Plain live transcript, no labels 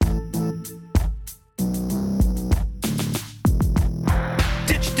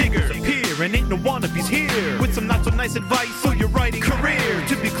and ain't no wannabes here. With some not so nice advice for your writing career.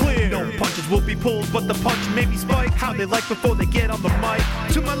 To be clear, no punches will be pulled, but the punch may be spiked. How they like before they get on the mic.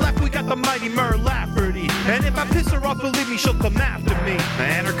 To my left, we got the mighty Mur Lafferty. And if I piss her off, believe me, she'll come after me.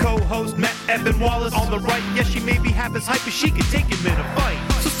 And her co-host, Matt Evan Wallace, on the right. Yes, she may be half as hype as she can take him in a fight.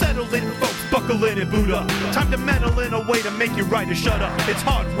 So settle in, folks, buckle in and boot up. Time to meddle in a way to make you writer shut up. It's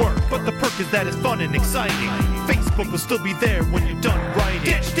hard work, but the perk is that it's fun and exciting. Facebook will still be there when you're done writing.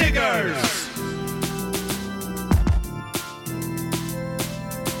 Ditch Diggers!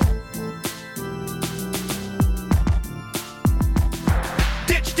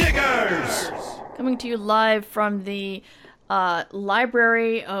 Ditch Diggers! Coming to you live from the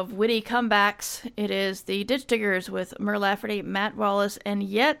Library of Witty Comebacks. It is the Ditch Diggers with Mur Lafferty, Matt Wallace, and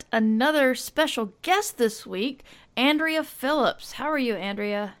yet another special guest this week, Andrea Phillips. How are you,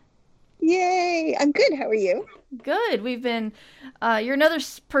 Andrea? Yay! I'm good. How are you? Good. We've been, you're another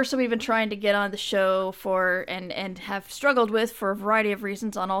person we've been trying to get on the show for, and have struggled with for a variety of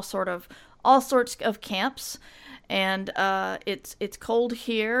reasons on all sorts of camps. And it's cold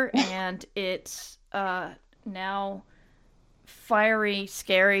here, and it's now fiery,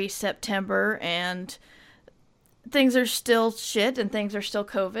 scary September, and things are still shit, and things are still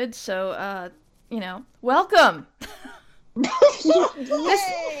COVID. So, welcome. This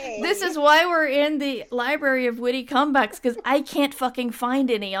is why we're in the Library of Witty Comebacks, because I can't fucking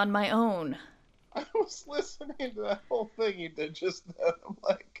find any on my own. I was listening to that whole thing you did just then. I'm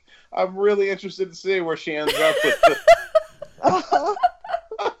like, I'm really interested to see where she ends up with this.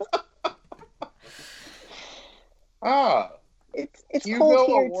 It's cold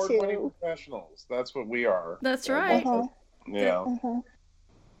here award-winning too. Professionals. That's what we are. That's right. Yeah.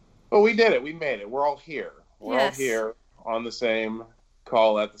 But we did it. We made it. We're all here. We're all here on the same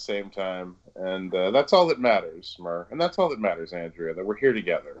call at the same time, and that's all that matters, Mur. And that's all that matters, Andrea. That we're here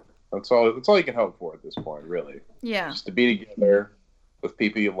together. That's all you can hope for at this point, really. Yeah. Just to be together with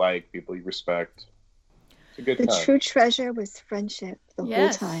people you like, people you respect. It's a good time. The true treasure was friendship the whole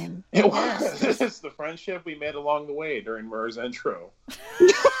time. It was. It's the friendship we made along the way during Mur's intro.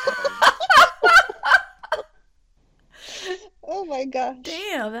 Oh my gosh.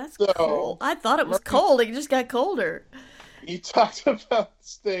 Damn, that's cold. I thought it was cold. It just got colder. You talked about the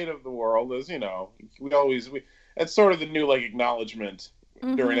state of the world as, it's sort of the new acknowledgement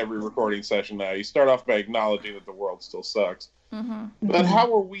during every recording session now. You start off by acknowledging that the world still sucks. But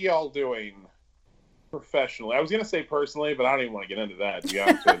how are we all doing professionally? I was going to say personally, but I don't even want to get into that, to be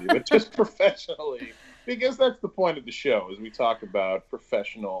honest with you. But just professionally, because that's the point of the show, is we talk about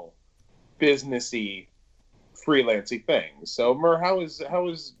professional, businessy, freelancey things. So, Mur, how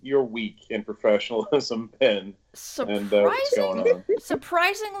is your week in professionalism been? And what's going on?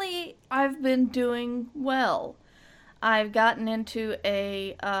 Surprisingly, I've been doing well. I've gotten into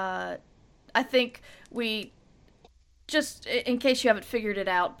I think we, just in case you haven't figured it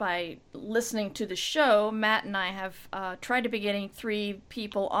out by listening to the show, Matt and I have tried to be getting 3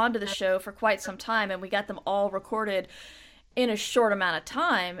 people onto the show for quite some time, and we got them all recorded in a short amount of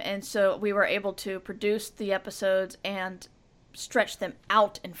time, and so we were able to produce the episodes and stretch them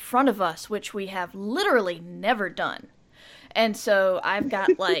out in front of us, which we have literally never done. And so I've got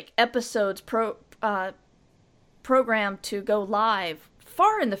episodes programmed to go live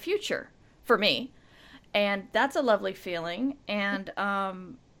far in the future for me, and that's a lovely feeling. And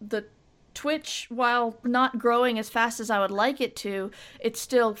the Twitch, while not growing as fast as I would like it to, it's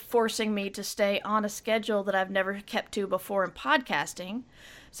still forcing me to stay on a schedule that I've never kept to before in podcasting.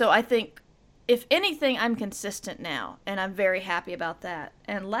 So I think, if anything, I'm consistent now, and I'm very happy about that.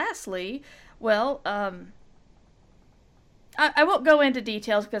 And lastly, I won't go into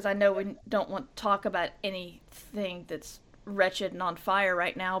details because I know we don't want to talk about anything that's wretched and on fire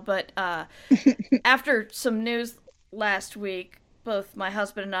right now, but after some news last week, both my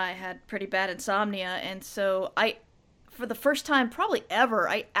husband and I had pretty bad insomnia, and so for the first time probably ever,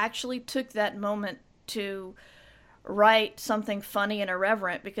 I actually took that moment to write something funny and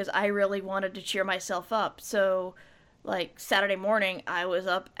irreverent because I really wanted to cheer myself up. So, Saturday morning, I was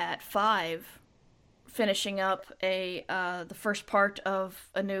up at 5, finishing up the first part of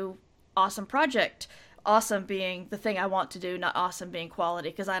a new awesome project. Awesome being the thing I want to do, not awesome being quality,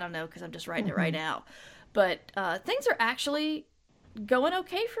 because I don't know, because I'm just writing it right now. But things are actually going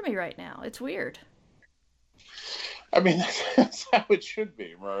okay for me right now. It's weird. I mean, that's how it should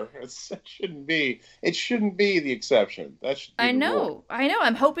be, Mur. It shouldn't be the exception. That should be the rule. I know.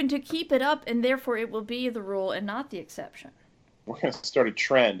 I'm hoping to keep it up, and therefore it will be the rule and not the exception. We're going to start a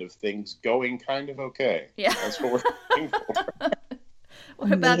trend of things going kind of okay. Yeah. That's what we're looking for.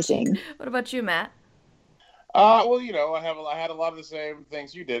 What about you, Matt? Well, I had a lot of the same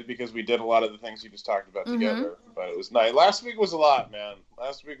things you did because we did a lot of the things you just talked about together. But it was nice. Last week was a lot, man.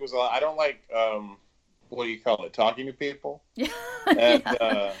 Last week was a lot. I don't like what do you call it? Talking to people. And,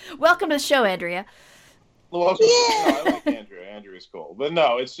 welcome to the show, Andrea. Welcome. Yeah. I like Andrea. Andrea's cool. But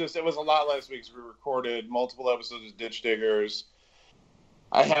no, it was a lot last week. So we recorded multiple episodes of Ditch Diggers.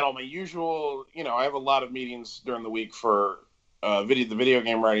 I had all my usual, I have a lot of meetings during the week for the video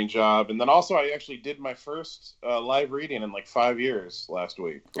game writing job. And then also I actually did my first live reading in like 5 years last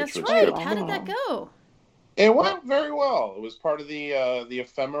week. That's right. Good. How did that go? It went very well. It was part of the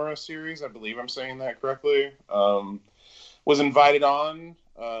Ephemera series. I believe I'm saying that correctly. Was invited on.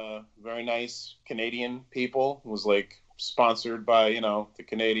 Very nice Canadian people. Was like sponsored by, the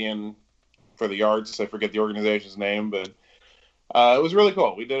Canadian for the Arts. I forget the organization's name, but it was really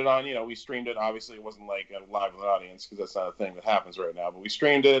cool. We did it on, we streamed it. Obviously, it wasn't like a live with an audience because that's not a thing that happens right now. But we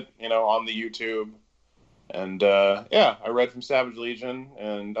streamed it, on the YouTube. And, I read from Savage Legion.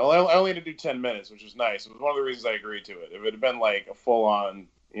 And I only had to do 10 minutes, which was nice. It was one of the reasons I agreed to it. If it had been like a full-on,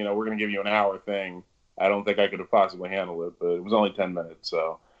 we're going to give you an hour thing, I don't think I could have possibly handled it. But it was only 10 minutes.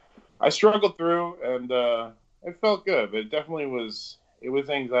 So I struggled through, and it felt good. But it definitely was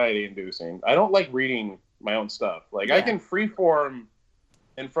anxiety-inducing. I don't like reading my own stuff. Like, I can freeform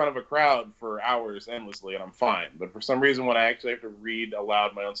in front of a crowd for hours endlessly, and I'm fine. But for some reason, when I actually have to read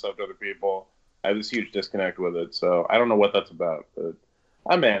aloud my own stuff to other people, I have this huge disconnect with it. So I don't know what that's about, but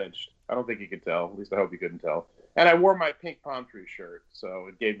I managed. I don't think you could tell. At least I hope you couldn't tell. And I wore my pink palm tree shirt, so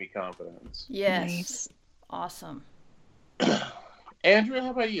it gave me confidence. Yes. Nice. Awesome. Andrea,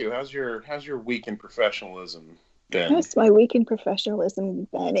 how about you? How's your week in professionalism been? How's my week in professionalism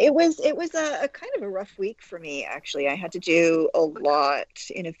been? It was a kind of a rough week for me, actually. I had to do a lot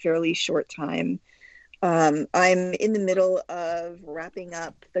in a fairly short time. I'm in the middle of wrapping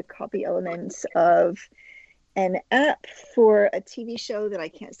up the copy elements of an app for a TV show that I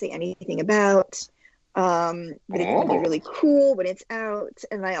can't say anything about. But it's going to be really cool when it's out.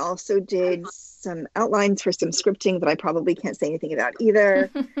 And I also did some outlines for some scripting that I probably can't say anything about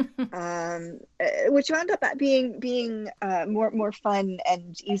either, which wound up being more fun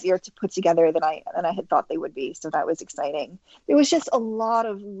and easier to put together than I had thought they would be. So that was exciting. There was just a lot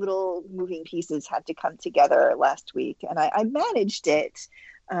of little moving pieces had to come together last week, and I managed it.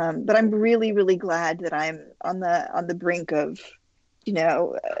 But I'm really, really glad that I'm on the brink of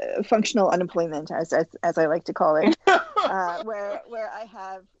functional unemployment, as I like to call it, where I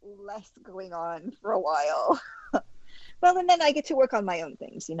have less going on for a while. Well, and then I get to work on my own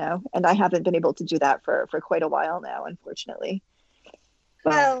things, and I haven't been able to do that for quite a while now, unfortunately.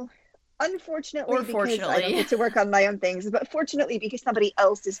 Well, unfortunately, because I don't get to work on my own things, but fortunately because somebody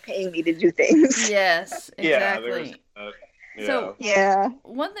else is paying me to do things. Yes, exactly. Yeah. So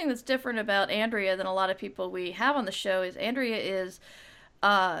one thing that's different about Andrea than a lot of people we have on the show is Andrea is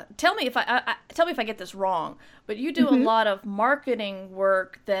tell me if I get this wrong, but you do a lot of marketing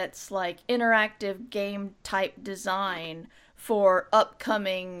work that's like interactive game type design for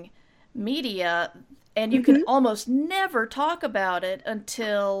upcoming media, and you can almost never talk about it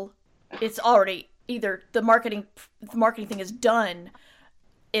until it's already either the marketing thing is done,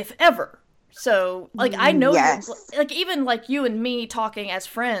 if ever. So, like, I know, like, even, like, you and me talking as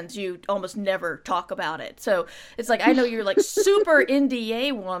friends, you almost never talk about it. So, it's like, I know you're, like, super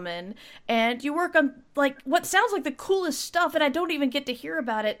NDA woman, and you work on, like, what sounds like the coolest stuff, and I don't even get to hear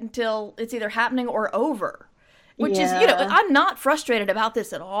about it until it's either happening or over. Which is, I'm not frustrated about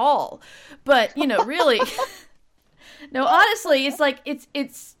this at all. But, really, no, honestly, it's like,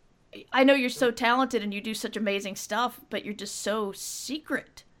 it's, I know you're so talented and you do such amazing stuff, but you're just so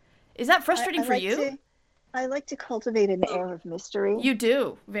secret. Is that frustrating for you? I like to cultivate an air of mystery. You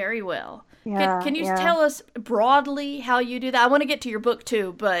do very well. Yeah, can you tell us broadly how you do that? I want to get to your book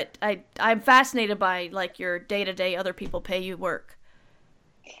too, but I'm fascinated by like your day-to-day other people pay you work.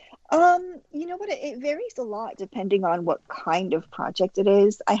 You know what? It varies a lot depending on what kind of project it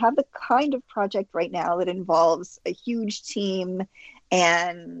is. I have the kind of project right now that involves a huge team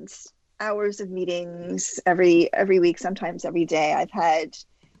and hours of meetings every week, sometimes every day.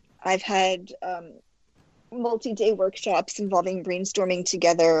 I've had multi-day workshops involving brainstorming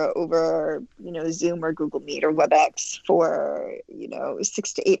together over, Zoom or Google Meet or WebEx for,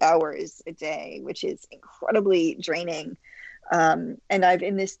 6 to 8 hours a day, which is incredibly draining. And I've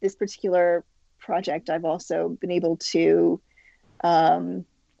in this particular project, I've also been able to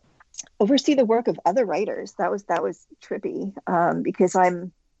oversee the work of other writers. That was trippy because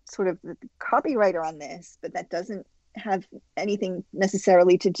I'm sort of the copywriter on this, but that doesn't have anything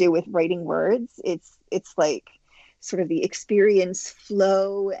necessarily to do with writing words. It's like sort of the experience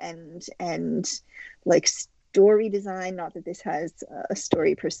flow and like story design. Not that this has a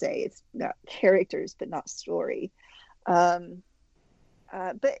story per se. It's got characters, but not story.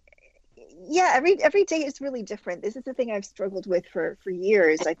 But yeah, every day is really different. This is the thing I've struggled with for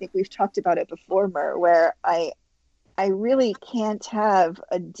years. I think we've talked about it before, Mer, where I really can't have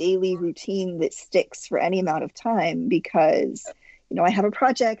a daily routine that sticks for any amount of time because, you know, I have a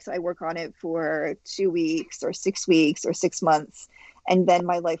project, I work on it for 2 weeks or 6 weeks or 6 months, and then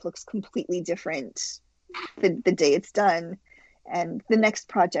my life looks completely different the day it's done, and the next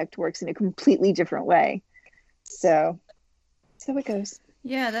project works in a completely different way. So it goes.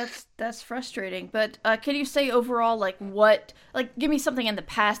 Yeah, that's frustrating. But can you say overall, like, give me something in the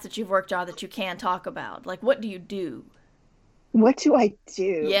past that you've worked on that you can talk about? Like, what do you do? What do I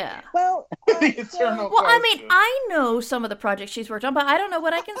do? Yeah. Well, I mean, I know some of the projects she's worked on, but I don't know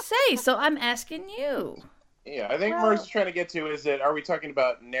what I can say, so I'm asking you. Yeah, I think Mer's trying to get to is that, are we talking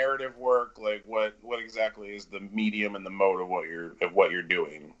about narrative work? Like, what exactly is the medium and the mode of what you're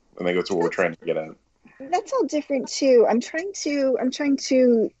doing? I think that's what we're trying to get at. That's all different too. I'm trying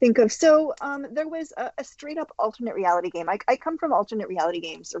to think of. So there was a straight up alternate reality game. I come from alternate reality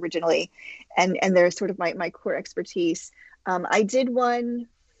games originally, and they're sort of my core expertise. I did one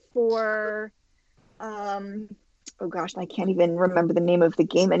for oh gosh, I can't even remember the name of the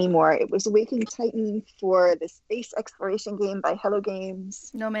game anymore. It was Awakening Titan for the space exploration game by Hello Games.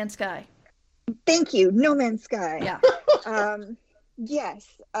 No Man's Sky. Thank you, No Man's Sky. Yeah. Yes,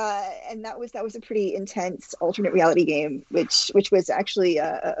 and that was a pretty intense alternate reality game, which was actually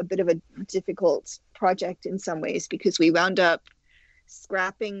a bit of a difficult project in some ways because we wound up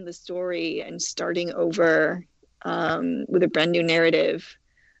scrapping the story and starting over with a brand new narrative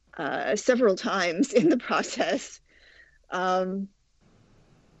several times in the process.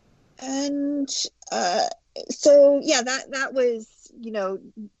 So yeah, that was, you know,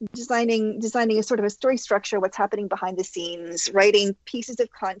 designing a sort of a story structure, what's happening behind the scenes, writing pieces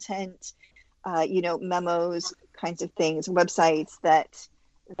of content, you know, memos, kinds of things, websites that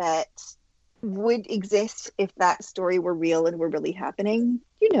would exist if that story were real and were really happening,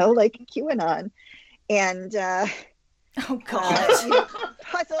 you know, like QAnon. And oh god,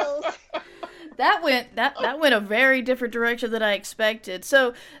 puzzles. That went a very different direction than I expected.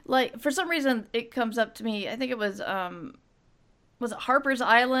 So, like, for some reason, it comes up to me. I think it was it Harper's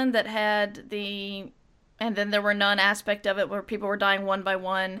Island that had and then there were none aspect of it where people were dying one by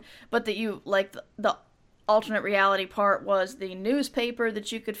one, but that you, like, the alternate reality part was the newspaper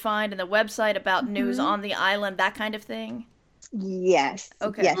that you could find and the website about news on the island, that kind of thing. Yes.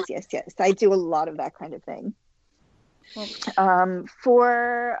 Okay. Yes. I do a lot of that kind of thing. Well,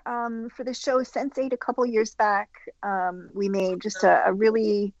 for the show Sense8 a couple years back, we made just a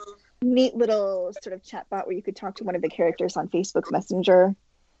really neat little sort of chatbot where you could talk to one of the characters on Facebook Messenger,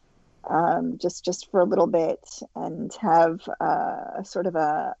 just for a little bit, and have a sort of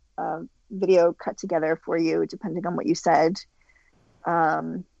a video cut together for you depending on what you said.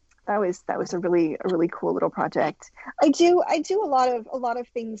 That was a really cool little project. I do a lot of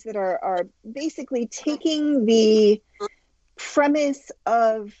things that are basically taking the premise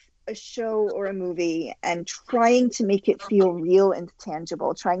of a show or a movie and trying to make it feel real and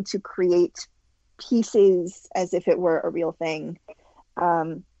tangible, trying to create pieces as if it were a real thing.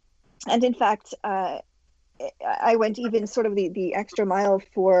 And in fact, I went even sort of the extra mile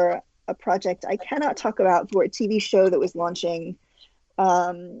for a project I cannot talk about, for a TV show that was launching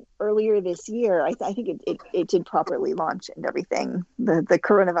earlier this year. I think it did properly launch and everything. The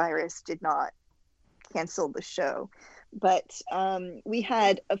coronavirus did not cancel the show, but we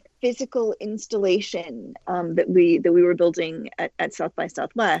had a physical installation that we were building at South by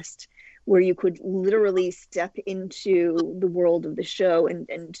Southwest, where you could literally step into the world of the show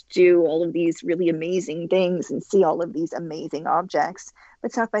and do all of these really amazing things and see all of these amazing objects.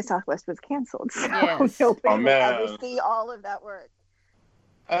 But South by Southwest was canceled, so yes. nobody will ever see all of that work.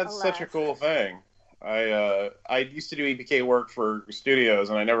 That's such a cool thing. I used to do EPK work for studios,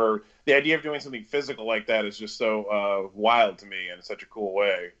 and the idea of doing something physical like that is just so wild to me, and in such a cool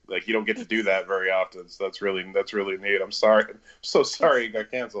way. Like, you don't get to do that very often, so that's really neat. I'm so sorry it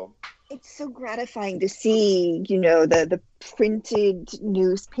got canceled. It's so gratifying to see, you know, the printed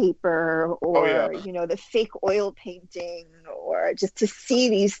newspaper, or you know, the fake oil painting, or just to see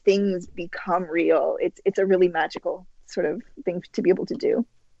these things become real. It's a really magical sort of thing to be able to do.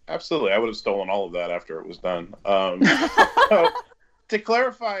 Absolutely. I would have stolen all of that after it was done. So, to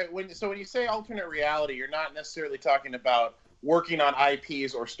clarify, when you say alternate reality, you're not necessarily talking about working on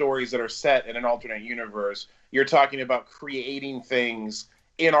IPs or stories that are set in an alternate universe. You're talking about creating things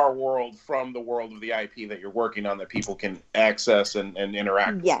in our world from the world of the IP that you're working on that people can access and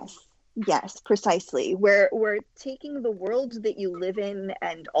interact with. Yes. Yes, precisely. We're taking the world that you live in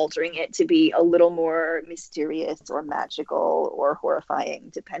and altering it to be a little more mysterious or magical or horrifying,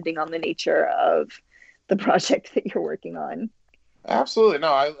 depending on the nature of the project that you're working on. Absolutely.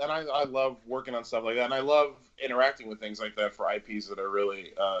 No, I love working on stuff like that, and I love interacting with things like that for IPs that I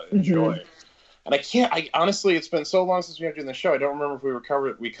really enjoy. Mm-hmm. And I honestly, it's been so long since we have done the show. I don't remember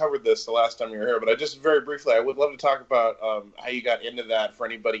if we covered this the last time you were here, but I just very briefly, I would love to talk about how you got into that for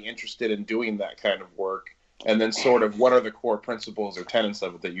anybody interested in doing that kind of work, and then sort of what are the core principles or tenets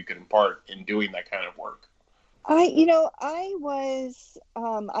of it that you can impart in doing that kind of work. I was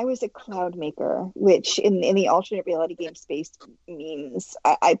a cloud maker, which in the alternate reality game space means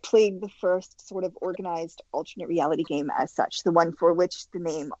I played the first sort of organized alternate reality game as such, the one for which the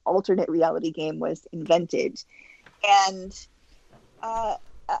name alternate reality game was invented. And I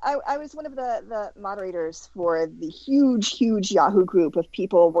was one of the moderators for the huge Yahoo group of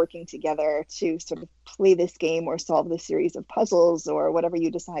people working together to sort of play this game or solve this series of puzzles or whatever you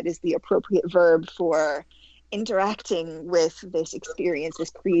decide is the appropriate verb for interacting with this experience, this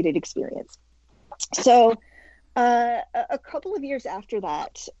created experience. So a couple of years after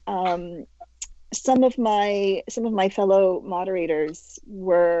that, some of my fellow moderators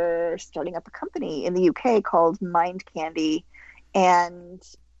were starting up a company in the UK called Mind Candy, and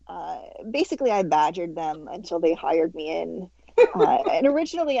basically I badgered them until they hired me in. And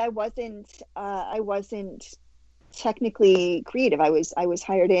originally I wasn't technically creative. I was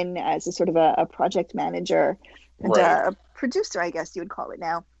hired in as a sort of a project manager and a producer, I guess you would call it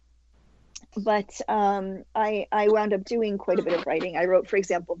now. But I wound up doing quite a bit of writing. I wrote, for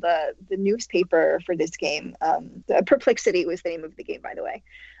example, the newspaper for this game. The Perplexity was the name of the game, by the way.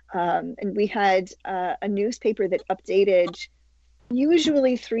 And we had a newspaper that updated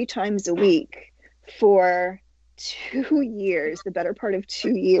usually 3 times a week for 2 years. The better part of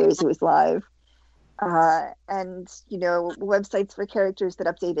 2 years it was live. And websites for characters that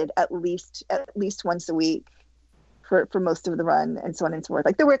updated at least once a week for most of the run, and so on and so forth.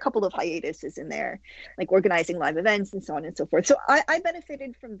 Like there were a couple of hiatuses in there, like organizing live events and so on and so forth. So I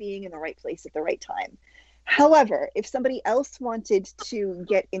benefited from being in the right place at the right time. However, if somebody else wanted to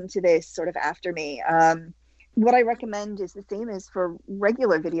get into this sort of after me, what I recommend is the same as for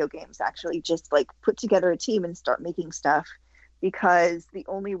regular video games, actually, just like put together a team and start making stuff. Because the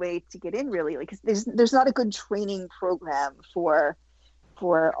only way to get in really, like, there's not a good training program for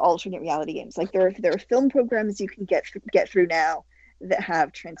alternate reality games. Like there are film programs you can get through now that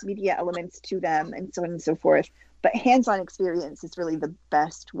have transmedia elements to them and so on and so forth. But hands-on experience is really the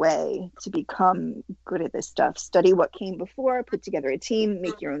best way to become good at this stuff. Study what came before, put together a team,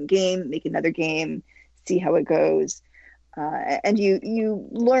 make your own game, make another game, see how it goes, and you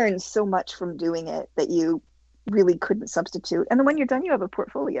learn so much from doing it that you really couldn't substitute. And then when you're done, you have a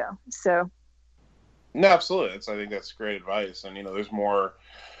portfolio. So no, absolutely. I think that's great advice. And there's more.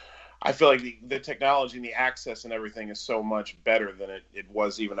 I feel like the technology and the access and everything is so much better than it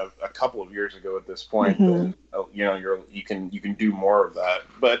was even a couple of years ago at this point. Mm-hmm. You can do more of that.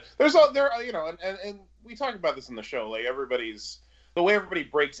 But and we talk about this in the show. Like the way everybody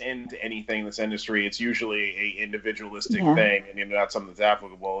breaks into anything in this industry, it's usually a individualistic thing, and not something that's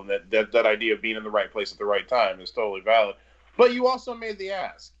applicable. And that idea of being in the right place at the right time is totally valid. But you also made the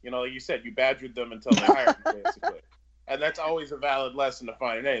ask. Like you said, you badgered them until they hired you, basically. And that's always a valid lesson to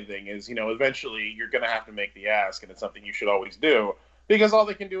find in anything. Is eventually you're going to have to make the ask, and it's something you should always do because all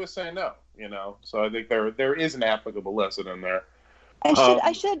they can do is say no. So I think there is an applicable lesson in there.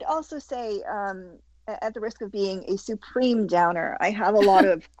 I should also say, at the risk of being a supreme downer, I have a lot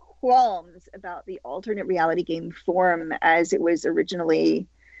of qualms about the alternate reality game form as it was originally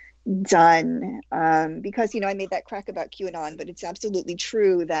done, because I made that crack about QAnon, but it's absolutely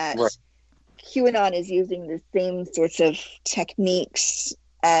true that QAnon is using the same sorts of techniques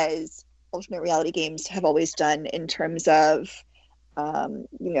as alternate reality games have always done in terms of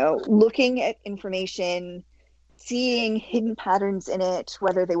looking at information, seeing hidden patterns in it,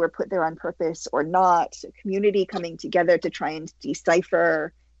 whether they were put there on purpose or not, a community coming together to try and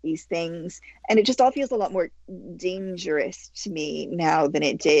decipher these things. And it just all feels a lot more dangerous to me now than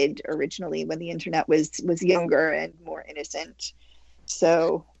it did originally when the internet was younger and more innocent.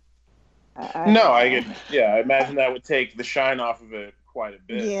 So I imagine that would take the shine off of it quite a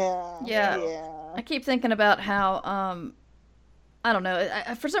bit. Yeah. I keep thinking about how I don't know.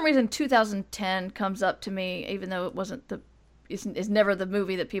 For some reason, 2010 comes up to me, even though it wasn't the is never the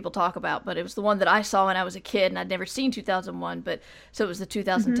movie that people talk about, but it was the one that I saw when I was a kid, and I'd never seen 2001, but so it was the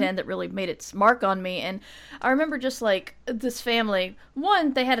 2010 that really made its mark on me. And I remember just like this family,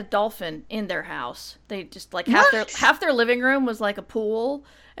 one, they had a dolphin in their house. They just like half their living room was like a pool.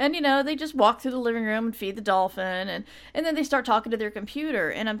 And, they just walk through the living room and feed the dolphin. And then they start talking to their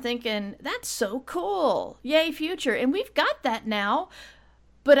computer. And I'm thinking, that's so cool. Yay, future. And we've got that now.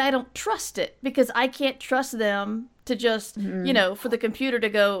 But I don't trust it because I can't trust them to just, for the computer to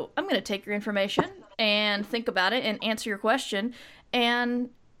go, I'm going to take your information and think about it and answer your question. And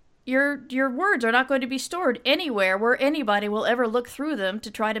your words are not going to be stored anywhere where anybody will ever look through them to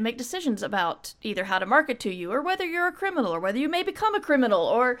try to make decisions about either how to market to you or whether you're a criminal or whether you may become a criminal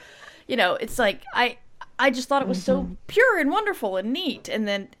or, it's like I just thought it was so pure and wonderful and neat. And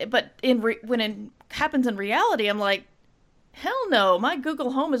then, but when it happens in reality, I'm like, hell no, my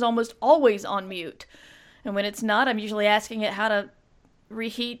Google Home is almost always on mute. And when it's not, I'm usually asking it how to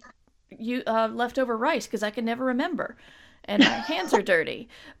reheat leftover rice because I can never remember. And my hands are dirty.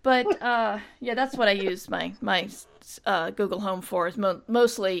 But, that's what I use my Google Home for, is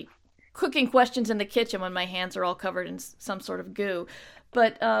mostly cooking questions in the kitchen when my hands are all covered in some sort of goo.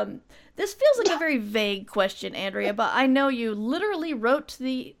 But this feels like a very vague question, Andrea, but I know you literally wrote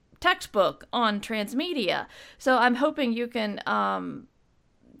the textbook on transmedia. So I'm hoping you can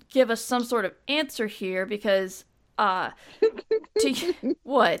give us some sort of answer here because...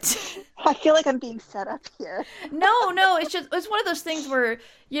 what? I feel like I'm being set up here. No, it's one of those things where,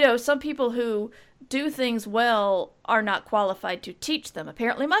 some people who do things well are not qualified to teach them.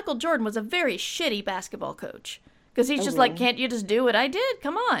 Apparently Michael Jordan was a very shitty basketball coach because he's just like, can't you just do what I did?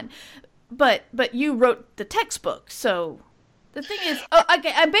 Come on. But you wrote the textbook. So the thing is,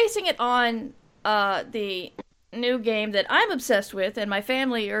 okay, I'm basing it on the new game that I'm obsessed with and my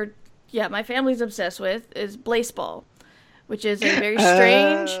family's obsessed with is Blaseball, which is a very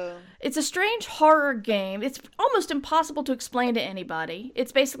strange... It's a strange horror game. It's almost impossible to explain to anybody.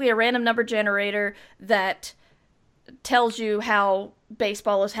 It's basically a random number generator that tells you how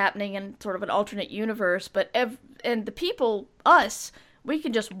baseball is happening in sort of an alternate universe, and the people, us, we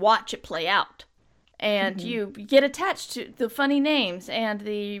can just watch it play out. And you get attached to the funny names and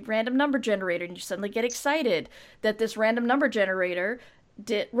the random number generator, and you suddenly get excited that this random number generator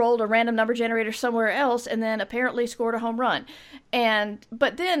rolled a random number generator somewhere else and then apparently scored a home run.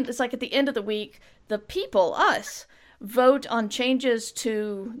 But then it's like at the end of the week, the people, us, vote on changes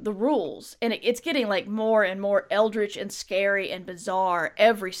to the rules. And it's getting like more and more eldritch and scary and bizarre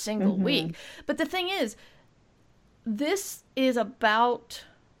every single week. But the thing is, this is about,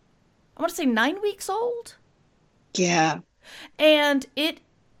 I want to say 9 weeks old. Yeah. And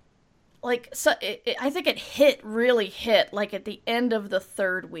I think it really hit like at the end of the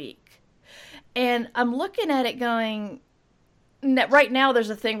third week. And I'm looking at it going, right now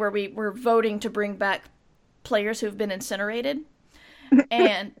there's a thing where we're voting to bring back players who've been incinerated.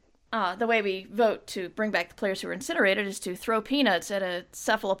 And the way we vote to bring back the players who are incinerated is to throw peanuts at a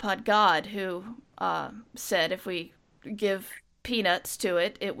cephalopod god who said if we give peanuts to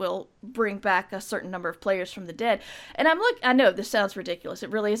it, it will bring back a certain number of players from the dead. And I know this sounds ridiculous.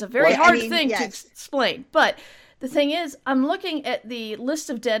 It really is a very hard thing to explain. But the thing is, I'm looking at the list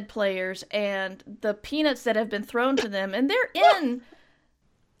of dead players and the peanuts that have been thrown to them, and they're in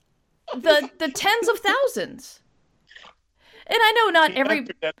the tens of thousands. And I know not every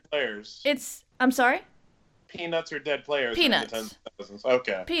dead players. I'm sorry? Peanuts or dead players? Peanuts. In the tens of thousands.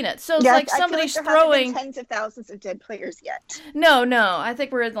 Okay. Peanuts. So it's like somebody's throwing tens of thousands of dead players yet. No. I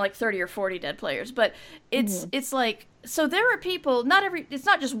think we're in like 30 or 40 dead players. But it's like, so there are people, it's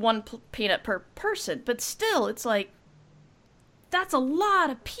not just one peanut per person, but still it's like, that's a lot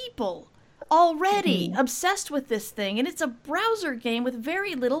of people already obsessed with this thing. And it's a browser game with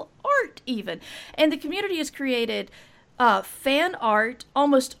very little art even. And the community has created fan art.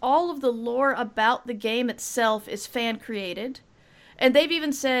 Almost all of the lore about the game itself is fan created. And they've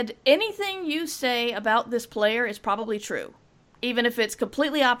even said anything you say about this player is probably true. Even if it's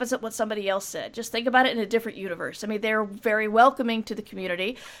completely opposite what somebody else said. Just think about it in a different universe. I mean, they're very welcoming to the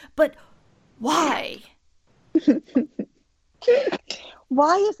community. But why?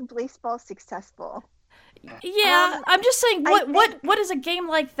 Why is Blaseball successful? Yeah, I'm just saying, what does a game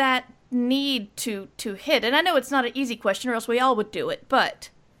like that need to hit? And I know it's not an easy question, or else we all would do it. But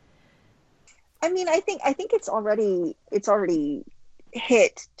I mean, I think it's already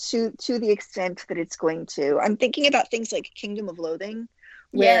hit to the extent that it's going to. I'm thinking about things like Kingdom of Loathing,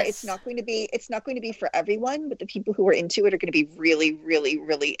 where it's not going to be for everyone, but the people who are into it are going to be really, really,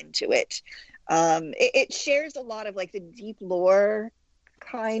 really into it. It shares a lot of like the deep lore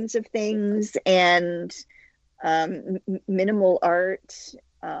kinds of things, and minimal art,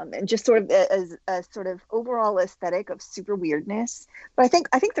 and just sort of a sort of overall aesthetic of super weirdness. But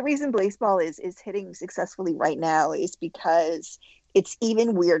I think the reason Blaseball is hitting successfully right now is because it's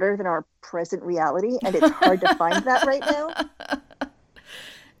even weirder than our present reality, and it's hard to find that right now.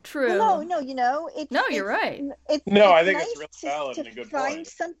 True. No, you're right. I think it's real valid and a good point.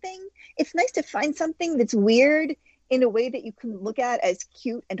 It's nice to find something that's weird in a way that you can look at as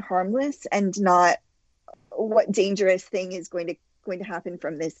cute and harmless, and not what dangerous thing is going to happen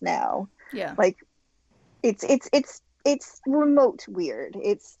from this now. Yeah. Like it's remote weird.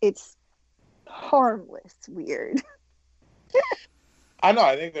 It's harmless weird. I know.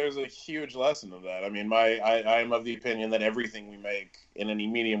 I think there's a huge lesson of that. I mean, I'm of the opinion that everything we make in any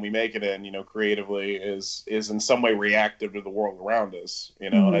medium we make it in, creatively, is in some way reactive to the world around us.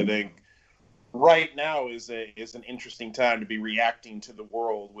 And I think right now is an interesting time to be reacting to the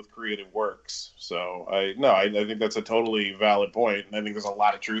world with creative works. So I think that's a totally valid point, and I think there's a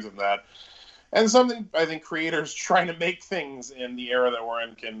lot of truth in that. And something I think creators trying to make things in the era that we're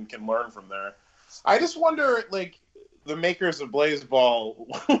in can learn from there. I just wonder, like, the makers of Blaseball,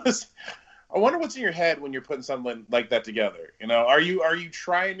 I wonder what's in your head when you're putting something like that together. Are you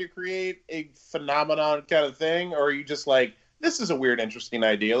trying to create a phenomenon kind of thing, or are you just like, this is a weird, interesting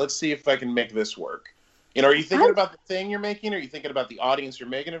idea, let's see if I can make this work? Are you thinking about the thing you're making? Are you thinking about the audience you're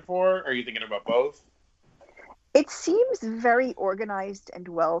making it for? Or are you thinking about both? It seems very organized and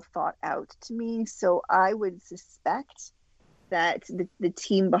well thought out to me, so I would suspect that the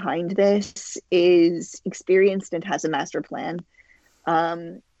team behind this is experienced and has a master plan.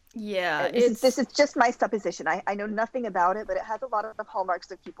 This is just my supposition. I know nothing about it, but it has a lot of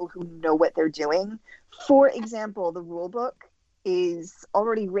hallmarks of people who know what they're doing. For example, the rule book is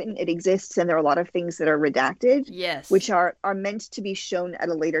already written, it exists, and there are a lot of things that are redacted, which are meant to be shown at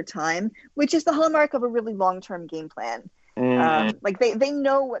a later time, which is the hallmark of a really long-term game plan. Like they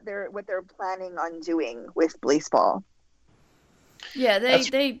know what they're planning on doing with Blaseball. Yeah, the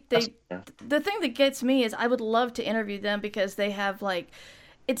thing that gets me is I would love to interview them, because they have, like,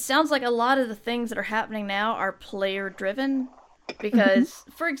 it sounds like a lot of the things that are happening now are player driven. Because,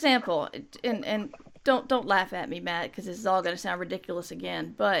 for example, and don't laugh at me, Matt, because this is all going to sound ridiculous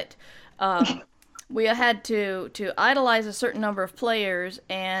again, but we had to idolize a certain number of players,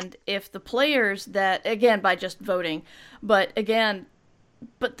 and if the players that, again, by just voting, but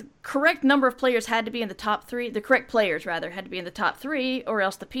the correct number of players had to be in the top three. The correct players, rather, had to be in the top three, or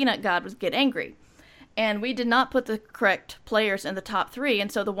else the peanut god would get angry. And we did not put the correct players in the top three,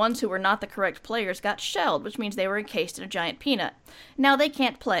 and so the ones who were not the correct players got shelled, which means they were encased in a giant peanut. Now they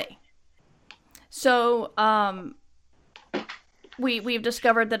can't play. So we've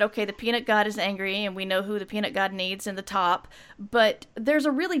discovered that, okay, the peanut god is angry, and we know who the peanut god needs in the top, but there's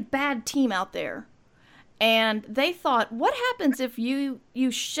a really bad team out there. And they thought, what happens if you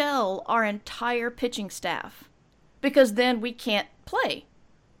shell our entire pitching staff? Because then we can't play.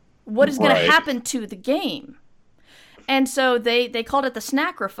 What is going to happen to the game? And so they called it the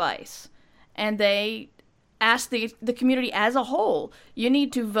Snacrifice. And they asked the community as a whole, you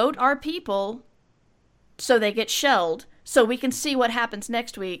need to vote our people so they get shelled, so we can see what happens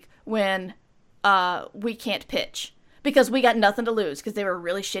next week when we can't pitch. Because we got nothing to lose, because they were a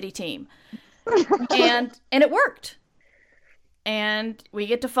really shitty team. and it worked. And we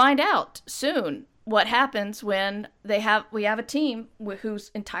get to find out soon what happens when we have a team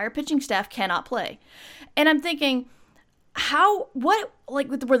whose entire pitching staff cannot play. And I'm thinking, were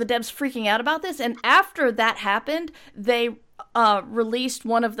the devs freaking out about this? And after that happened, they released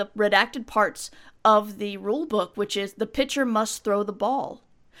one of the redacted parts of the rule book, which is the pitcher must throw the ball.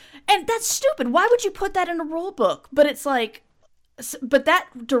 And that's stupid. Why would you put that in a rule book? But it's like, but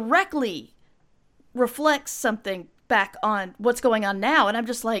that directly reflects something back on what's going on now, and I'm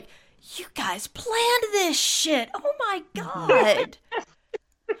just like, you guys planned this shit. Oh my god.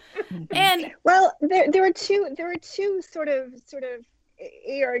 And well, there are two sort of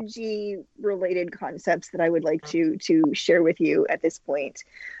ARG related concepts that I would like to share with you at this point.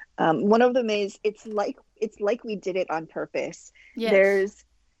 One of them is it's like we did it on purpose. Yes.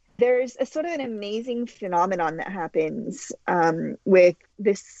 There's a sort of an amazing phenomenon that happens with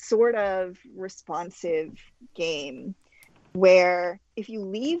this sort of responsive game, where if you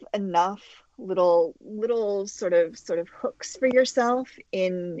leave enough little sort of hooks for yourself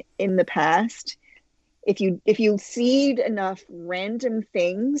in the past, if you seed enough random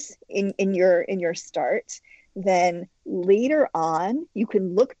things in your start, then later on you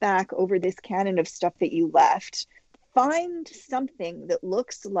can look back over this canon of stuff that you left, find something that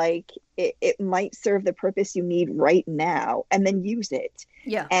looks like it might serve the purpose you need right now, and then use it.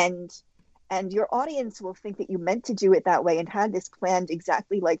 Yeah. And and your audience will think that you meant to do it that way and had this planned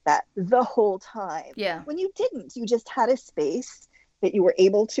exactly like that the whole time. Yeah. When you didn't, you just had a space that you were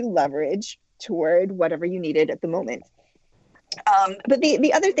able to leverage toward whatever you needed at the moment. But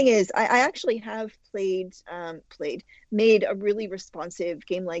the other thing is, I actually have made a really responsive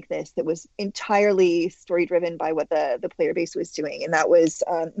game like this that was entirely story driven by what the player base was doing, and that was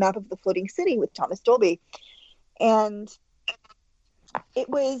Map of the Floating City with Thomas Dolby, and it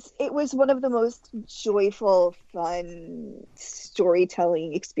was one of the most joyful, fun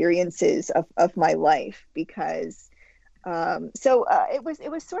storytelling experiences of my life, because it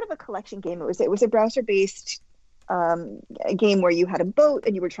was sort of a collection game. It was a browser based a game where you had a boat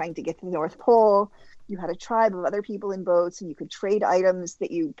and you were trying to get to the North Pole. You had a tribe of other people in boats, and you could trade items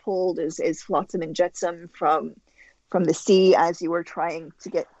that you pulled as flotsam and jetsam from the sea as you were trying to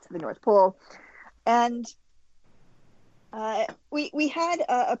get to the North Pole. And we had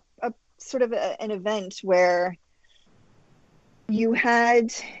a sort of an event where you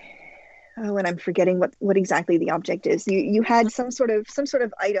had, and I'm forgetting what exactly the object is. You had some sort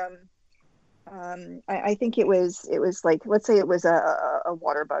of item. I think it was like, let's say it was a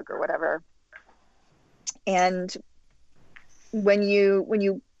water bug or whatever. And when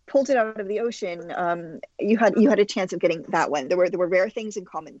you pulled it out of the ocean, you had a chance of getting that one. There were rare things and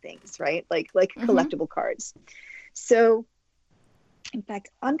common things, right? Like collectible cards. So, in fact,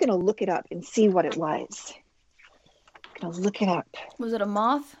 I'm going to look it up and see what it was. I'm going to look it up. Was it a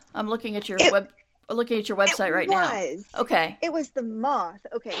moth? I'm looking at your website right now. Okay. It was the moth.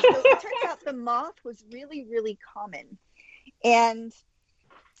 Okay. So it turns out the moth was really, really common. And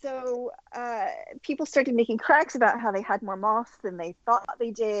so people started making cracks about how they had more moths than they thought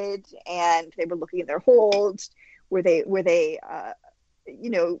they did. And they were looking at their holds. Were they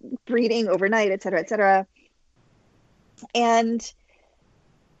breeding overnight, et cetera, et cetera. And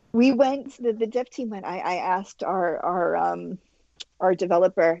we went, the dev team went, I asked our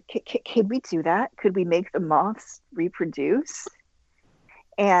developer, could we do that? Could we make the moths reproduce?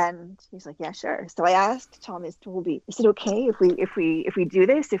 And he's like, yeah, sure. So I asked Thomas Dolby, is it okay if we do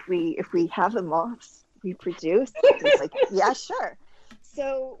this? If we have the moths reproduce? He's like, yeah, sure.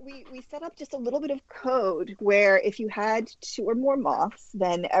 So we set up just a little bit of code where if you had 2 or more moths,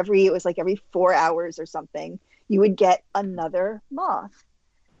 then every 4 hours or something, you would get another moth.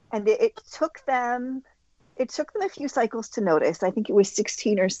 And it took them a few cycles to notice. I think it was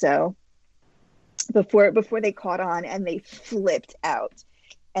 16 or so before they caught on, and they flipped out.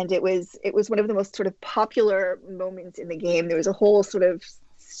 And it was one of the most sort of popular moments in the game. There was a whole sort of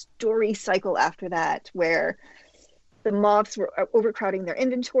story cycle after that where the moths were overcrowding their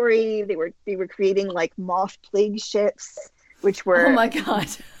inventory. They were creating like moth plague ships, which were, oh my god,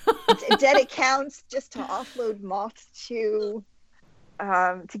 dead accounts just to offload moths to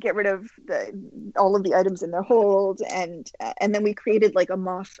get rid of all of the items in their hold, and then we created like a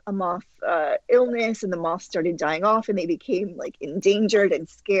moth illness, and the moths started dying off, and they became like endangered and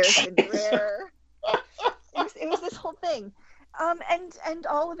scarce and rare. It was this whole thing, and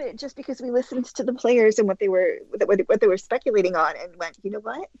all of it just because we listened to the players and what they were speculating on, and went, you know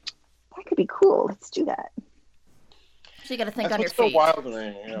what, that could be cool. Let's do that. So you got to think That's on your what's feet. so wild to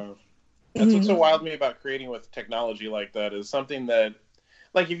me, you know. That's what's so wild to me about creating with technology like that, is something that,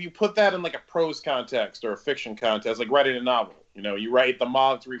 like, if you put that in like a prose context or a fiction context, like writing a novel, you know, you write the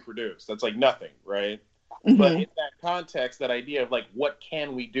moths reproduce. That's like nothing, right? Mm-hmm. But in that context, that idea of like, what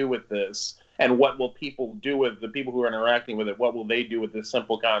can we do with this, and what will people do with the people who are interacting with it? What will they do with this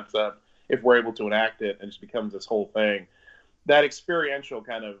simple concept if we're able to enact it, and it just becomes this whole thing? That experiential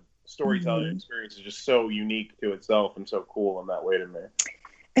kind of storytelling experience is just so unique to itself and so cool in that way to me.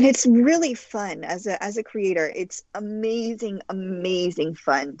 And it's really fun as a creator. It's amazing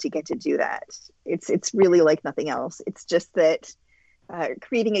fun to get to do that. It's really like nothing else. It's just that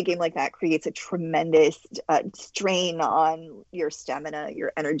creating a game like that creates a tremendous strain on your stamina,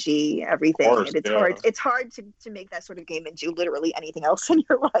 your energy, everything. Of course, and it's hard to make that sort of game and do literally anything else in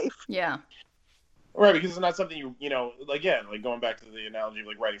your life. Yeah. Right, because it's not something you know, again, like going back to the analogy of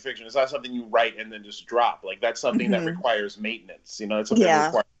like writing fiction, it's not something you write and then just drop. Like that's something that requires maintenance. You know, it's something that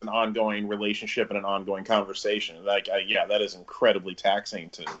requires an ongoing relationship and an ongoing conversation. Like, that is incredibly taxing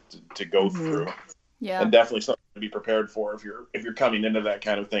to go through. Yeah, and definitely something to be prepared for if you're coming into that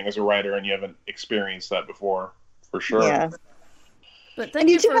kind of thing as a writer and you haven't experienced that before, for sure. Yeah. But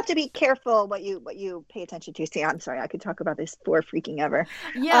you do have to be careful what you pay attention to. See, I'm sorry, I could talk about this for freaking ever.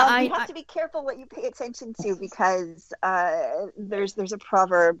 Yeah, you have to be careful what you pay attention to, because there's a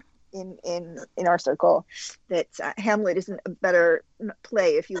proverb in our circle that Hamlet isn't a better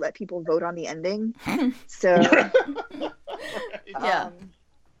play if you let people vote on the ending. So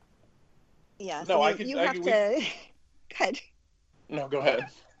Yeah. No, So I could. you I have could, to. Go ahead. No, go ahead.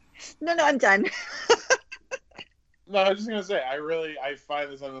 No, I'm done. No, I was just gonna say, I find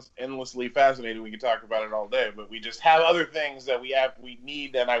this endlessly fascinating. We could talk about it all day, but we just have other things that we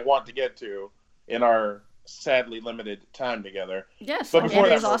need, and I want to get to in our sadly limited time together. Yes, but before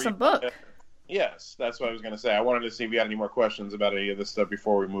Andrew's that, awesome book. Yes, that's what I was gonna say. I wanted to see if you had any more questions about any of this stuff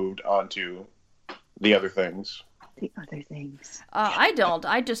before we moved on to the other things. The other things. I don't.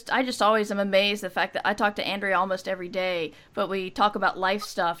 I just always am amazed the fact that I talk to Andrea almost every day, but we talk about life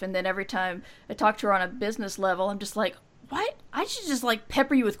stuff, and then every time I talk to her on a business level, I'm just like, what? I should just like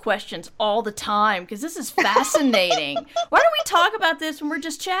pepper you with questions all the time because this is fascinating. Why don't we talk about this when we're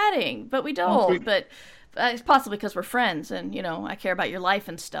just chatting? But we don't. But it's possibly because we're friends, and I care about your life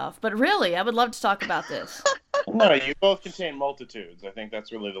and stuff. But really, I would love to talk about this. No, you both contain multitudes. I think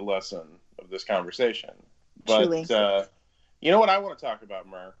that's really the lesson of this conversation. But Truly. You know what I want to talk about,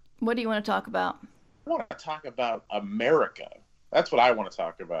 Mer? What do you want to talk about? I want to talk about America. That's what I want to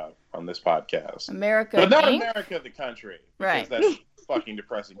talk about on this podcast. America, but not Inc? America the country, because Right. that's a fucking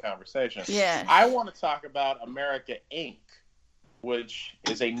depressing conversation. Yeah. I want to talk about America Inc., which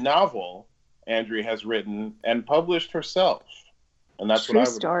is a novel Andrea has written and published herself, and that's True what I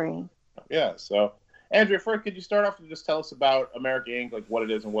would. story. Yeah. So, Andrea, first, could you start off and just tell us about America Inc., like what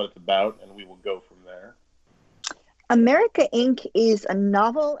it is and what it's about, and we will go from there. America Inc. is a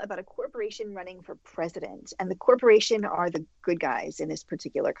novel about a corporation running for president, and the corporation are the good guys in this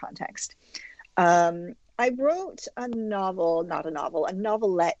particular context. I wrote a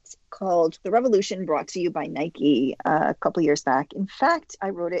novelette called The Revolution, brought to you by Nike a couple years back. In fact, I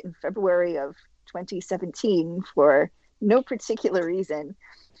wrote it in February of 2017 for no particular reason.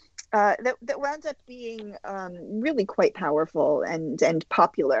 That wound up being really quite powerful and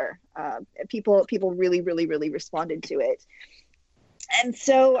popular. People really responded to it, and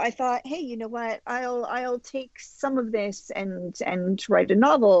so I thought, hey, you know what? I'll take some of this and write a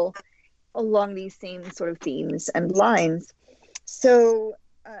novel along these same sort of themes and lines. So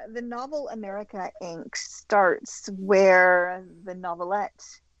the novel America Inc. starts where the novelette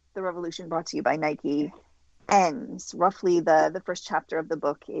The Revolution, brought to you by Nike, ends. Roughly the first chapter of the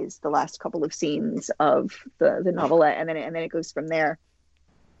book is the last couple of scenes of the novelette, and then it goes from there.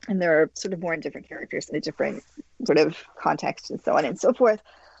 And there are sort of more different characters in a different sort of context and so on and so forth,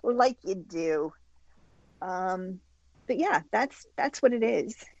 like you do. But yeah, that's what it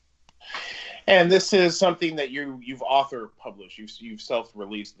is. And this is something that you've author published. You've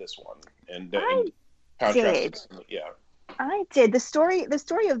self-released this one, and did. Yeah. I did. The story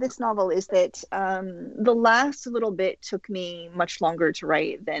of this novel is that the last little bit took me much longer to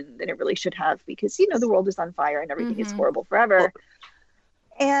write than it really should have, because the world is on fire and everything is horrible forever.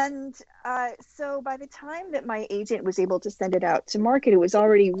 And so by the time that my agent was able to send it out to market, it was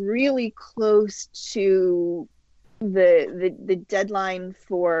already really close to the deadline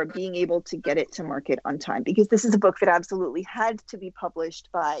for being able to get it to market on time, because this is a book that absolutely had to be published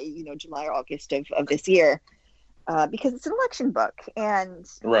by July or August of this year. Because it's an election book, and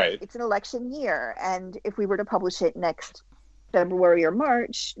It's an election year, and if we were to publish it next February or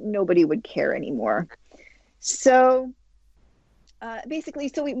March, nobody would care anymore. So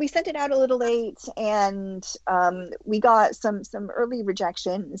basically, we sent it out a little late, and we got some early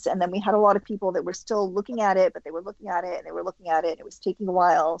rejections, and then we had a lot of people that were still looking at it, but they were looking at it, and they were looking at it, and it was taking a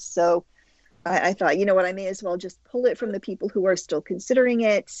while. So I thought, you know what, I may as well just pull it from the people who are still considering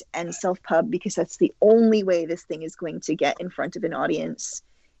it and self-pub, because that's the only way this thing is going to get in front of an audience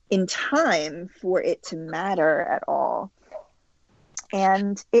in time for it to matter at all.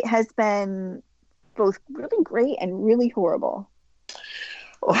 And it has been both really great and really horrible.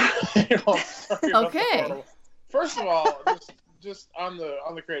 Okay. First of all, just on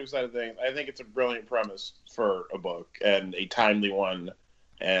the creative side of things, I think it's a brilliant premise for a book, and a timely one.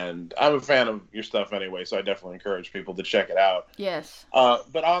 And I'm a fan of your stuff anyway, so I definitely encourage people to check it out. Yes.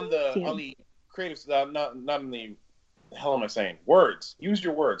 But on the creative side, not on the hell am I saying? Words. Use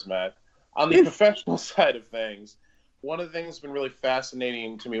your words, Matt. On the professional side of things, one of the things that's been really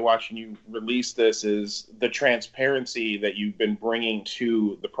fascinating to me watching you release this is the transparency that you've been bringing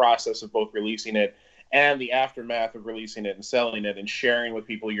to the process of both releasing it and the aftermath of releasing it and selling it, and sharing with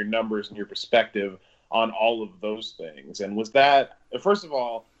people your numbers and your perspective on all of those things. And was that, first of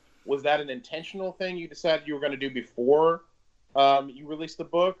all, was that an intentional thing you decided you were going to do before you released the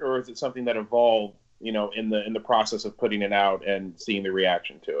book, or is it something that evolved, in the process of putting it out and seeing the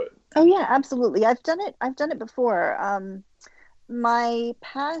reaction to it? Oh yeah, absolutely. I've done it before. My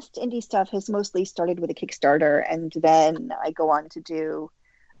past indie stuff has mostly started with a Kickstarter, and then I go on to do,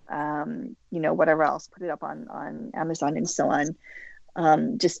 whatever else, put it up on Amazon and so on.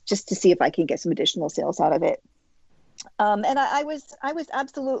 just to see if I can get some additional sales out of it. And I was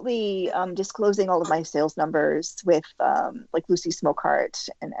absolutely disclosing all of my sales numbers with like Lucy Smokehart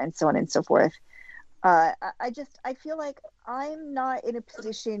and so on and so forth. I feel like I'm not in a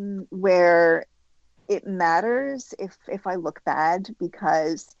position where it matters if I look bad,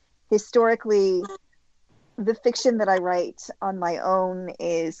 because historically the fiction that I write on my own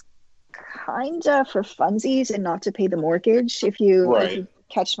is kind of for funsies and not to pay the mortgage, if you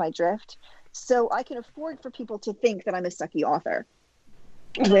catch my drift. So I can afford for people to think that I'm a sucky author,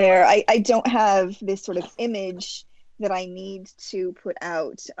 where I don't have this sort of image that I need to put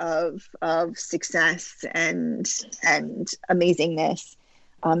out of success and amazingness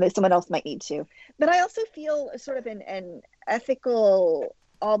that someone else might need to. But I also feel sort of an ethical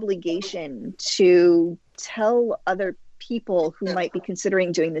obligation to tell other people who might be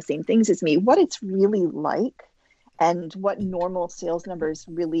considering doing the same things as me what it's really like and what normal sales numbers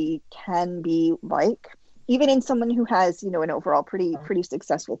really can be like. Even in someone who has, an overall pretty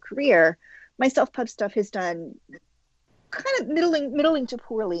successful career, my self-pub stuff has done kind of middling to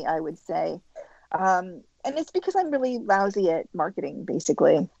poorly, I would say. And it's because I'm really lousy at marketing,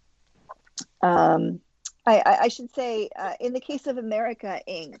 basically. I should say, in the case of America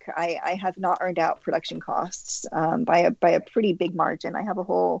Inc., I have not earned out production costs by a pretty big margin. I have a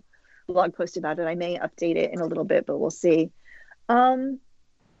whole blog post about it. I may update it in a little bit, but we'll see.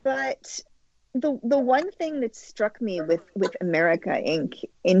 But the one thing that struck me with America Inc.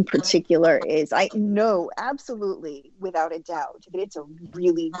 in particular is I know absolutely without a doubt that it's a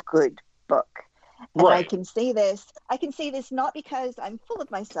really good book. And I can say this not because I'm full of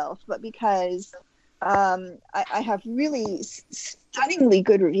myself, but because I have really stunningly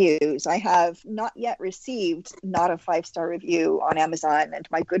good reviews. I have not yet received not a 5-star review on Amazon, and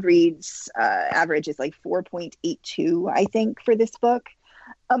my Goodreads average is like 4.82, I think, for this book.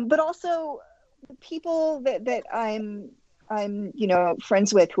 But also people that I'm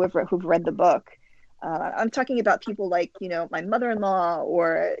friends with who've read the book. I'm talking about people like, my mother-in-law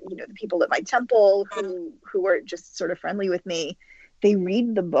or, the people at my temple who are just sort of friendly with me. They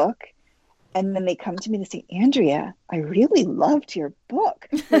read the book and then they come to me and say, Andrea, I really loved your book.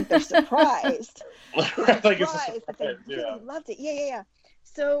 Like they're surprised. Like it's a surprise. They really loved it. Yeah.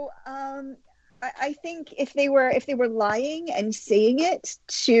 So I think if they were lying and saying it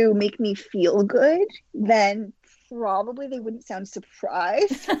to make me feel good, then probably they wouldn't sound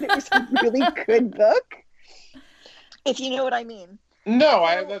surprised that it was a really good book, if you know what I mean. No,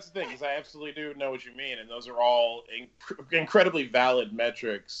 that's the thing, is I absolutely do know what you mean, and those are all incredibly valid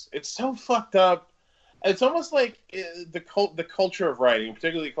metrics. It's so fucked up. It's almost like the culture of writing,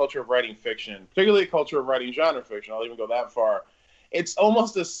 particularly the culture of writing fiction, particularly the culture of writing genre fiction. I'll even go that far. It's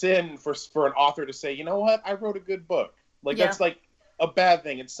almost a sin for an author to say, you know what, I wrote a good book. Like, that's like a bad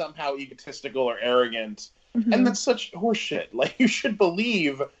thing. It's somehow egotistical or arrogant. Mm-hmm. And that's such horseshit. Like, you should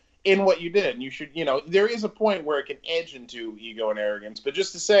believe in what you did. And you should, there is a point where it can edge into ego and arrogance. But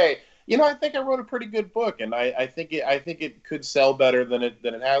just to say, I think I wrote a pretty good book, and I think it could sell better than it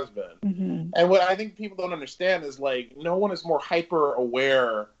has been. Mm-hmm. And what I think people don't understand is, like, no one is more hyper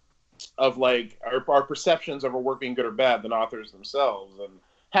aware of, like, our perceptions of our work being good or bad than authors themselves. And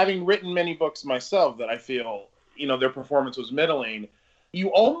having written many books myself that I feel, their performance was middling, you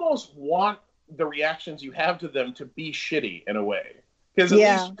almost want the reactions you have to them to be shitty in a way. Because at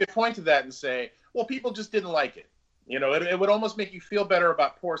least you could point to that and say, well, people just didn't like it. It would almost make you feel better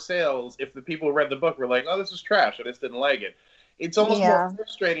about poor sales if the people who read the book were like, oh, this is trash, I just didn't like it. It's almost more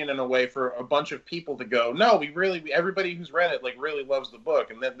frustrating in a way for a bunch of people to go, no, everybody who's read it, like, really loves the book.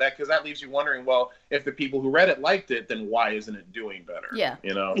 And because that leaves you wondering, well, if the people who read it liked it, then why isn't it doing better? Yeah.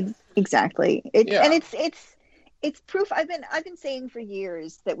 Exactly. And it's proof. I've been saying for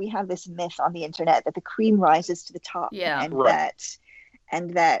years that we have this myth on the internet that the cream rises to the top. Yeah.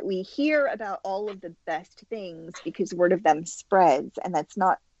 And that we hear about all of the best things because word of them spreads, and that's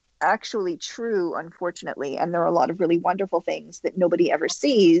not actually true, unfortunately. And there are a lot of really wonderful things that nobody ever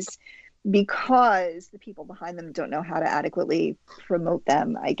sees because the people behind them don't know how to adequately promote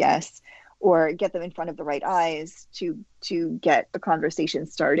them, I guess, or get them in front of the right eyes to get the conversation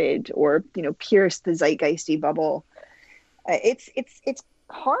started, or pierce the zeitgeisty bubble. It's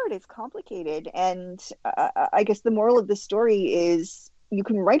hard, it's complicated, and I guess the moral of the story is you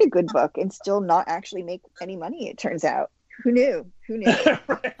can write a good book and still not actually make any money, it turns out. Who knew?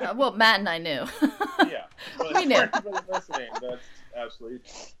 Right. Well, Matt and I knew. Yeah. We knew. That's absolutely.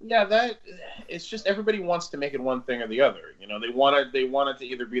 Yeah, it's just everybody wants to make it one thing or the other. They want it to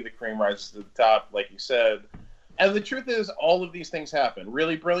either be the cream rises to the top, like you said, And the truth is, all of these things happen.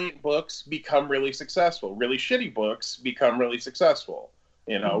 Really brilliant books become really successful. Really shitty books become really successful.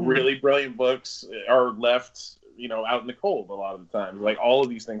 Really brilliant books are left, out in the cold a lot of the time. Like, all of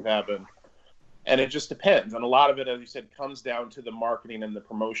these things happen. And it just depends. And a lot of it, as you said, comes down to the marketing and the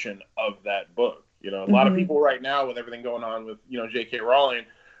promotion of that book. A lot of people right now, with everything going on with, J.K. Rowling,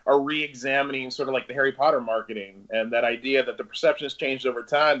 are re-examining sort of like the Harry Potter marketing, and that idea that the perception has changed over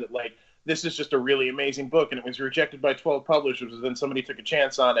time, that like, this is just a really amazing book and it was rejected by 12 publishers, and then somebody took a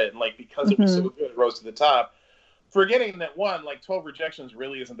chance on it, and like, because it was so good, it rose to the top. Forgetting that, one, like, 12 rejections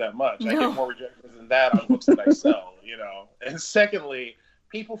really isn't that much. No. I get more rejections than that on books that I sell, And secondly,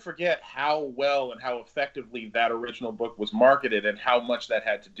 people forget how well and how effectively that original book was marketed, and how much that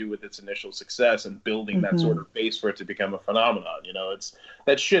had to do with its initial success and building that sort of base for it to become a phenomenon. It's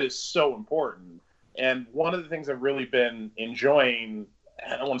that shit is so important. And one of the things I've really been enjoying,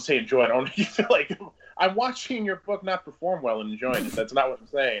 I don't want to say enjoy, I don't feel like I'm watching your book not perform well and enjoying it. That's not what I'm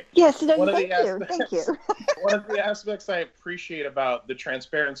saying. Yes, no, thank you. One of the aspects I appreciate about the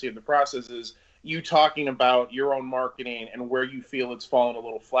transparency of the process is you talking about your own marketing and where you feel it's fallen a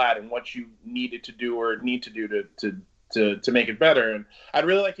little flat, and what you needed to do or need to do to make it better. And I'd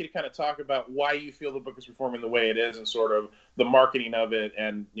really like you to kind of talk about why you feel the book is performing the way it is, and sort of the marketing of it,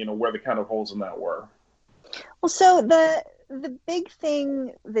 and where the kind of holes in that were. Well, so the big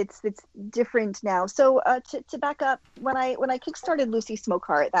thing that's different now. So to back up, when I kickstarted Lucy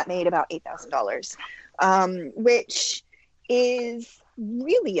Smokeheart, that made about $8,000, which is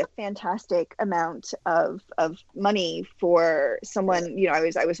really a fantastic amount of money for someone.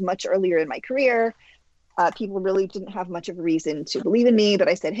 I was much earlier in my career. People really didn't have much of a reason to believe in me, but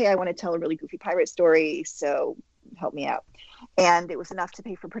I said, hey, I want to tell a really goofy pirate story, so help me out. And it was enough to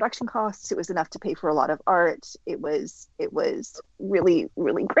pay for production costs. It was enough to pay for a lot of art. It was really,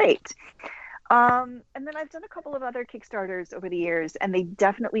 really great. And then I've done a couple of other Kickstarters over the years, and they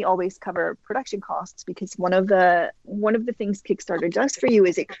definitely always cover production costs, because one of the things Kickstarter does for you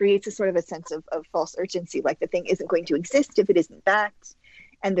is it creates a sort of a sense of false urgency, like the thing isn't going to exist if it isn't backed,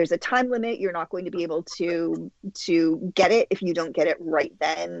 and there's a time limit. You're not going to be able to get it if you don't get it right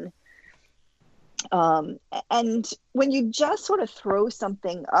then. And when you just sort of throw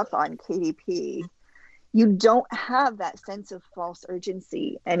something up on KDP, you don't have that sense of false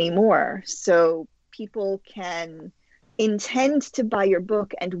urgency anymore. So people can intend to buy your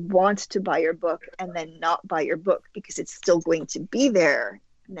book and want to buy your book, and then not buy your book because it's still going to be there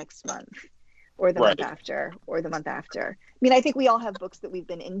next month, or the month after, or the month after. I mean, I think we all have books that we've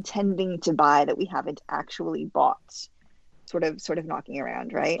been intending to buy that we haven't actually bought, sort of knocking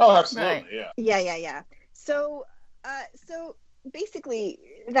around, right? Oh, absolutely, right. Yeah. So basically,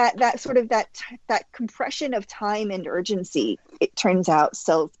 that compression of time and urgency, it turns out,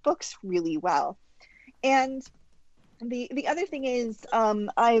 sells books really well. And the other thing is,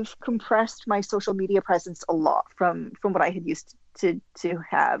 I've compressed my social media presence a lot from what I had used to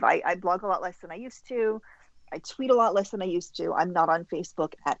have. I blog a lot less than I used to. I tweet a lot less than I used to. I'm not on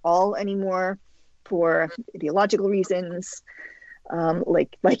Facebook at all anymore, for ideological reasons,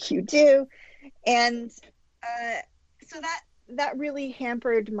 like you do. And so that really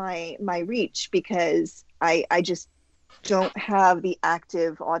hampered my reach, because I just don't have the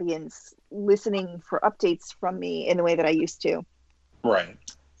active audience listening for updates from me in the way that I used to. Right.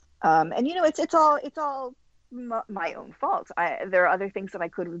 And it's all my own fault. There are other things that I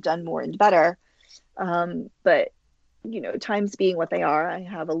could have done more and better. But times being what they are, I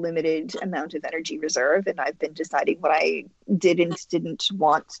have a limited amount of energy reserve, and I've been deciding what I didn't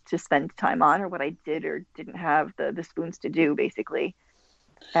want to spend time on, or what I did or didn't have the spoons to do, basically.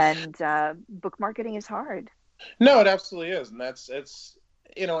 And book marketing is hard. No, it absolutely is. And it's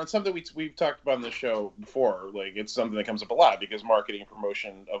something we've talked about on the show before. Like, it's something that comes up a lot, because marketing and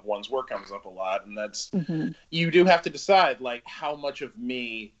promotion of one's work comes up a lot. And that's, you do have to decide, like, how much of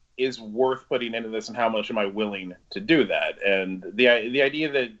me is worth putting into this, and how much am I willing to do that? And the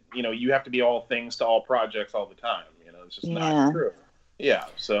idea that you have to be all things to all projects all the time, it's just not true. Yeah.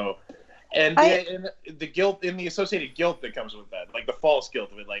 So, and the guilt, and the associated guilt that comes with that, like the false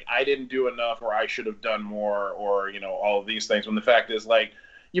guilt of it, like I didn't do enough, or I should have done more, or all of these things. When the fact is, like,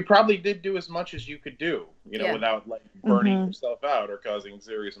 you probably did do as much as you could do, without like burning yourself out or causing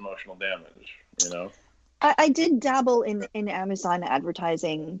serious emotional damage. I did dabble in Amazon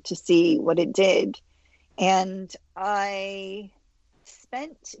advertising to see what it did, and I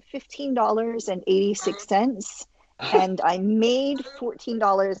spent $15.86, and I made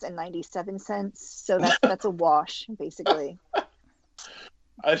 $14.97. So that's a wash, basically.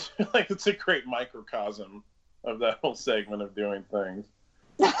 I feel like it's a great microcosm of that whole segment of doing things.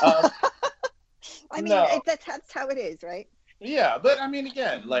 I mean, No. that's how it is, right? Yeah, but I mean,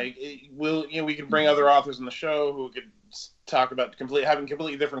 again, like we can bring other authors on the show who could talk about having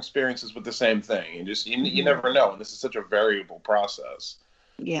completely different experiences with the same thing. And just you never know, and this is such a variable process.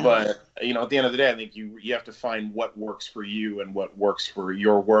 Yeah. But at the end of the day, I think you have to find what works for you and what works for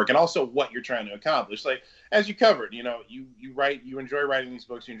your work, and also what you're trying to accomplish. Like as you covered, you write, you enjoy writing these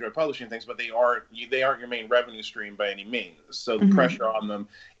books, you enjoy publishing things, but they aren't your main revenue stream by any means. So the pressure on them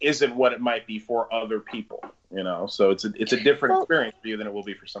isn't what it might be for other people. So it's a different experience for you than it will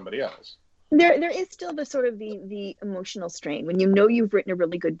be for somebody else. There is still the sort of the emotional strain when you've written a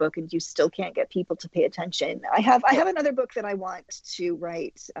really good book and you still can't get people to pay attention. I have another book that I want to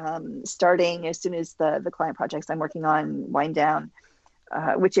write, starting as soon as the client projects I'm working on wind down,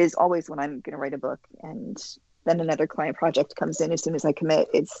 which is always when I'm going to write a book, and then another client project comes in as soon as I commit.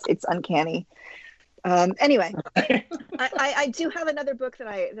 It's uncanny. Anyway, I do have another book that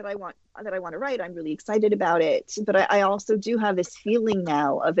I want to write. I'm really excited about it, but I also do have this feeling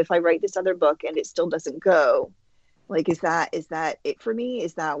now of, if I write this other book and it still doesn't go, like, is that it for me?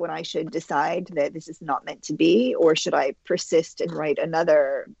 Is that when I should decide that this is not meant to be, or should I persist and write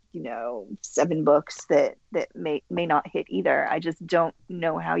another 7 books that may not hit either? I just don't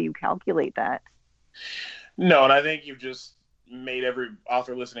know how you calculate that. No, and I think you've just made every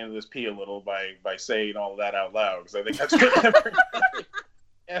author listening to this pee a little by saying all of that out loud, because I think that's what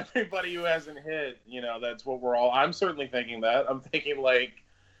everybody who hasn't hit, that's what I'm certainly thinking that. I'm thinking, like,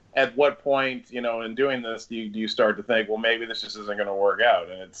 at what point, in doing this, do you start to think, well, maybe this just isn't going to work out?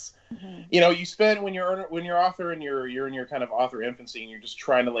 And it's, you spend, when you're author and you're in your kind of author infancy and you're just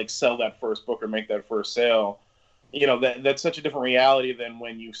trying to, like, sell that first book or make that first sale, that's such a different reality than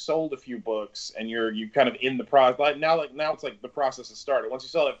when you've sold a few books and you kind of in the process. Now it's like the process has started. Once you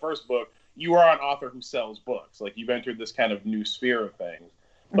sell that first book, you are an author who sells books. Like, you've entered this kind of new sphere of things.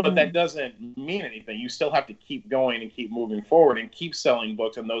 But that doesn't mean anything. You still have to keep going and keep moving forward and keep selling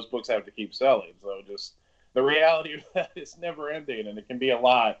books, and those books have to keep selling. So just the reality of that is never ending, and it can be a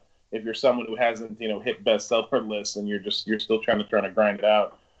lot if you're someone who hasn't, hit bestseller lists and you're still trying to grind it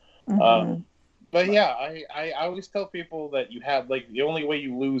out. But yeah, I always tell people that you have, like, the only way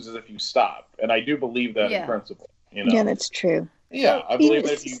you lose is if you stop, and I do believe that in principle. Yeah, that's true. Yeah, I believe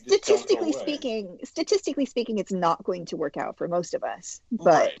that if you statistically speaking, it's not going to work out for most of us,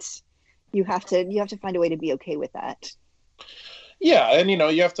 but you have to find a way to be okay with that. Yeah, and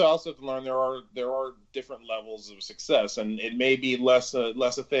you have to also learn there are different levels of success, and it may be less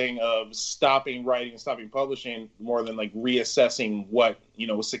a thing of stopping writing and stopping publishing, more than like reassessing what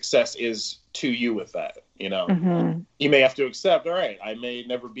success is to you with that. You may have to accept, all right, I may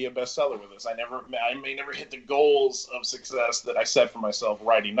never be a bestseller with this. I may never hit the goals of success that I set for myself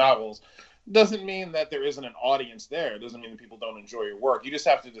writing novels. Doesn't mean that there isn't an audience there. It doesn't mean that people don't enjoy your work. You just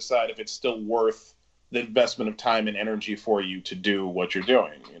have to decide if it's still worth the investment of time and energy for you to do what you're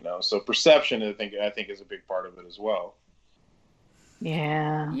doing. So perception, I think is a big part of it as well.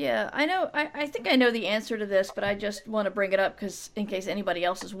 Yeah, I know. I think I know the answer to this, but I just want to bring it up because in case anybody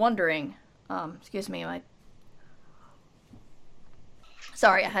else is wondering. Excuse me,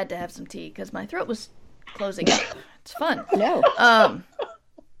 sorry, I had to have some tea because my throat was closing up. It's fun. No.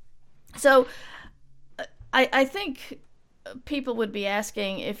 So I think people would be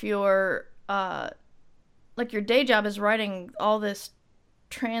asking if you're like your day job is writing all this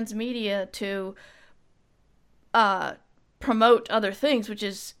transmedia to promote other things, which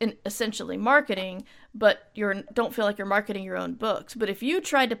is essentially marketing, but you don't feel like you're marketing your own books. But if you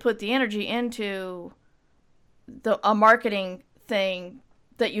tried to put the energy into a marketing thing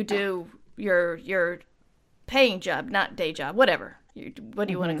that you do your paying job, not day job, whatever. What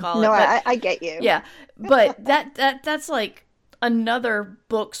do you want to call it? No, I get you. Yeah, but that's like another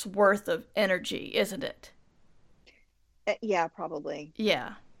book's worth of energy, isn't it? Yeah, probably.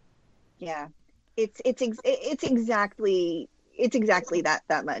 Yeah. It's exactly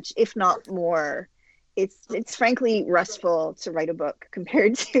that much, if not more. It's frankly restful to write a book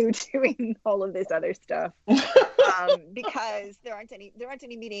compared to doing all of this other stuff, because there aren't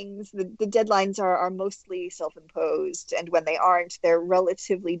any meetings. The deadlines are mostly self-imposed, and when they aren't, they're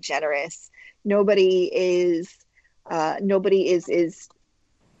relatively generous. Nobody is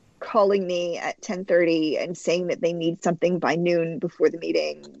calling me at 10:30 and saying that they need something by noon before the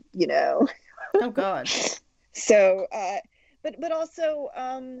meeting. Oh God. So, but also,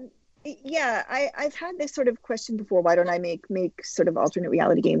 yeah, I've had this sort of question before. Why don't I make sort of alternate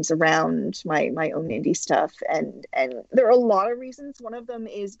reality games around my own indie stuff? And there are a lot of reasons. One of them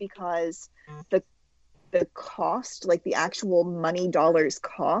is because the cost, like the actual money dollars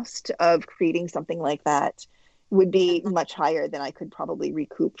cost of creating something like that, would be much higher than I could probably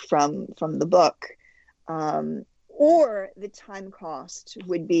recoup from the book. Or the time cost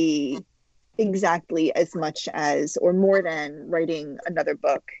would be exactly as much as or more than writing another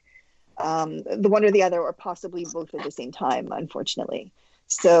book. The one or the other, or possibly both at the same time, unfortunately.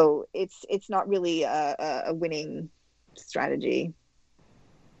 So it's not really a winning strategy.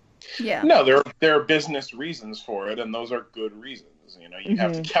 Yeah. No, there are business reasons for it, and those are good reasons. You know, you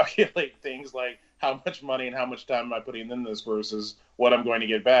have to calculate things like how much money and how much time am I putting in this versus what I'm going to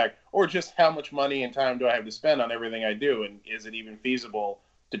get back, or just how much money and time do I have to spend on everything I do, and is it even feasible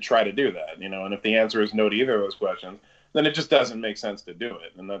to try to do that? You know, and if the answer is no to either of those questions, then it just doesn't make sense to do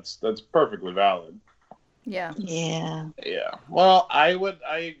it, and that's perfectly valid. Yeah. Yeah. Well, I would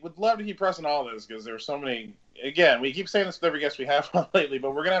love to keep pressing all this because there's so many. Again, we keep saying this with every guest we have on lately,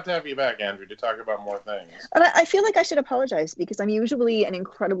 but we're gonna have you back, Andrew, to talk about more things. And I feel like I should apologize because I'm usually an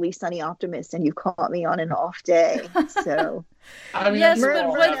incredibly sunny optimist, and you caught me on an off day. So, I mean, yes, but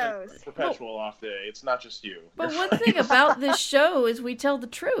what perpetual off day. It's not just you. But one thing about this show is we tell the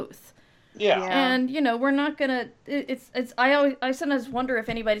truth. Yeah. And, you know, we're not gonna, I sometimes wonder if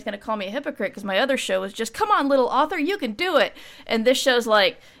anybody's gonna call me a hypocrite, because my other show is just, come on, little author, you can do it. And this show's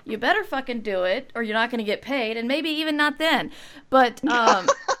like, you better fucking do it, or you're not gonna get paid, and maybe even not then. But, yeah,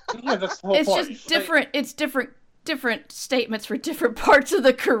 that's the whole it's point. just different, it's different statements for different parts of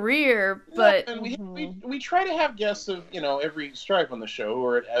the career, but... Yeah, and we try to have guests of, you know, every stripe on the show,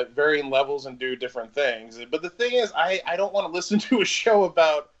 or at varying levels and do different things. But the thing is, I don't want to listen to a show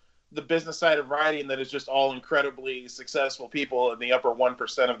about the business side of writing that is just all incredibly successful people in the upper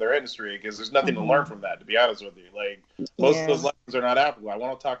 1% of their industry, because there's nothing to learn from that, to be honest with you. Like, most of those lessons are not applicable. I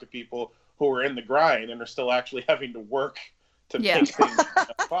want to talk to people who are in the grind and are still actually having to work to make things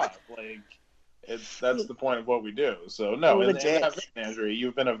up. Like, that's the point of what we do. So, no, and Andrew,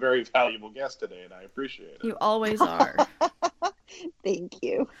 you've been a very valuable guest today, and I appreciate it. You always are. Thank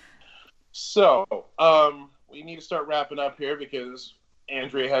you. So, we need to start wrapping up here because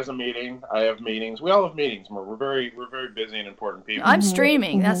Andrea has a meeting. I have meetings. We all have meetings. We're very busy and important people. I'm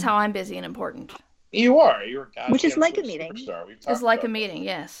streaming. That's how I'm busy and important. You are. You're a goddamn which is like a meeting. It's like a meeting.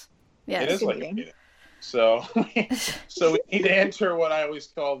 Yes. It is like a meeting. So we need to enter what I always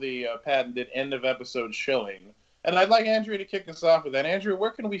call the patented end of episode shilling. And I'd like Andrea to kick us off with that. Andrea,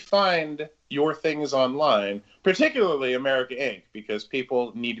 where can we find your things online, particularly America Inc., because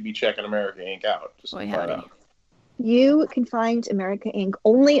people need to be checking America Inc. out. You can find America Inc.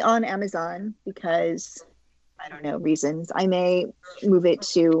 only on Amazon because, I don't know, reasons. I may move it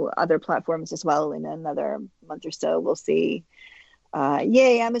to other platforms as well in another month or so. We'll see.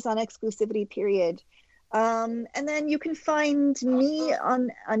 Yay, Amazon exclusivity, period. And then you can find me on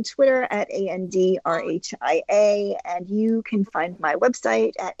Twitter at ANDRHIA, and you can find my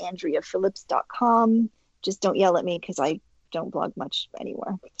website at AndreaPhillips.com. Just don't yell at me because I don't blog much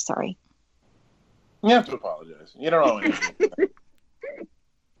anymore. Sorry. You have to apologize. You don't know anything.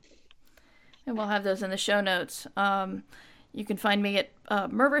 And we'll have those in the show notes. You can find me at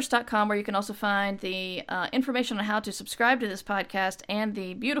Merverse.com, where you can also find the information on how to subscribe to this podcast and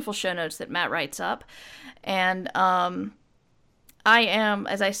the beautiful show notes that Matt writes up. And I am,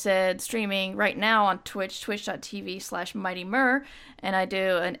 as I said, streaming right now on Twitch, twitch.tv/MightyMer, and I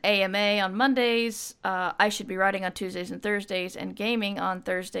do an AMA on Mondays. I should be writing on Tuesdays and Thursdays, and gaming on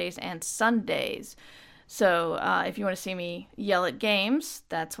Thursdays and Sundays. So if you want to see me yell at games,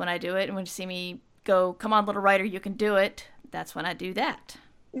 that's when I do it. And when you see me go, come on, little writer, you can do it, that's when I do that.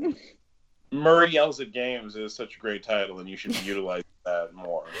 Murray Yells at Games is such a great title, and you should be utilizing that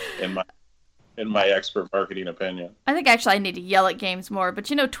more, in my expert marketing opinion. I think actually I need to yell at games more, but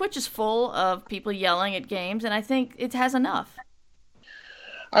you know, Twitch is full of people yelling at games, and I think it has enough.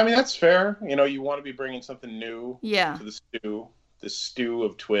 I mean, that's fair. You know, you want to be bringing something new to the stew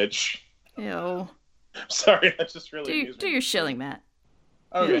of Twitch. Ew. Sorry, that's just really do your shilling, Matt.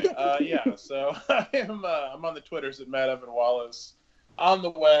 Okay, so I'm on the Twitters at Matt Evan Wallace, on the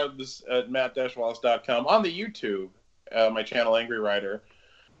webs at matt-wallace.com, on the YouTube, my channel Angry Writer,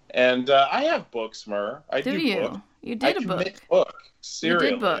 and I have books, Mer. I do book. You did a book. Serially.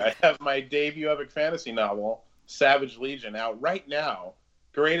 You did book. I have my debut epic fantasy novel, Savage Legion, out right now.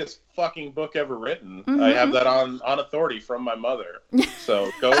 Greatest fucking book ever written. Mm-hmm. I have that on authority from my mother. So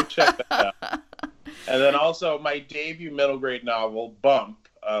go check that out. And then also my debut middle grade novel, Bump,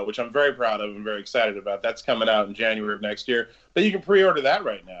 which I'm very proud of and very excited about. That's coming out in January of next year. But you can pre-order that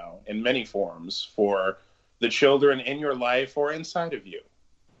right now in many forms for the children in your life or inside of you.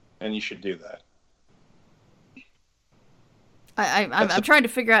 And you should do that. I'm trying to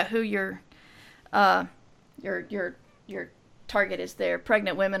figure out who your target is there.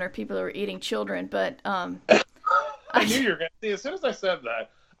 Pregnant women or people who are eating children, but I knew you were going to see. As soon as I said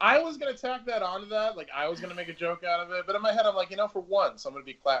that, I was going to tack that onto that. Like, I was going to make a joke out of it. But in my head, I'm like, for once, I'm going to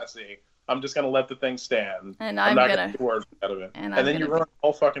be classy. I'm just going to let the thing stand. And I'm not going to make a word out of it. And then you ruined the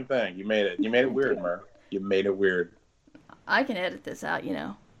whole fucking thing. You made it. You made it weird, Mer. You made it weird. I can edit this out,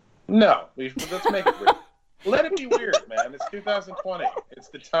 No. Let's make it weird. Let it be weird, man. It's 2020. It's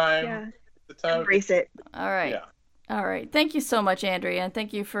the time. Yeah. The time. Embrace it. All right. Yeah. All right. Thank you so much, Andrea, and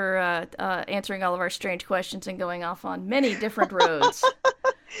thank you for answering all of our strange questions and going off on many different roads.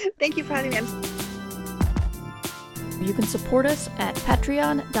 Thank you for having me. You can support us at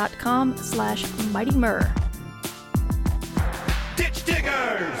patreon.com/mightymur. Ditch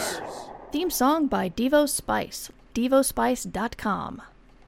Diggers! Theme song by Devo Spice, devospice.com.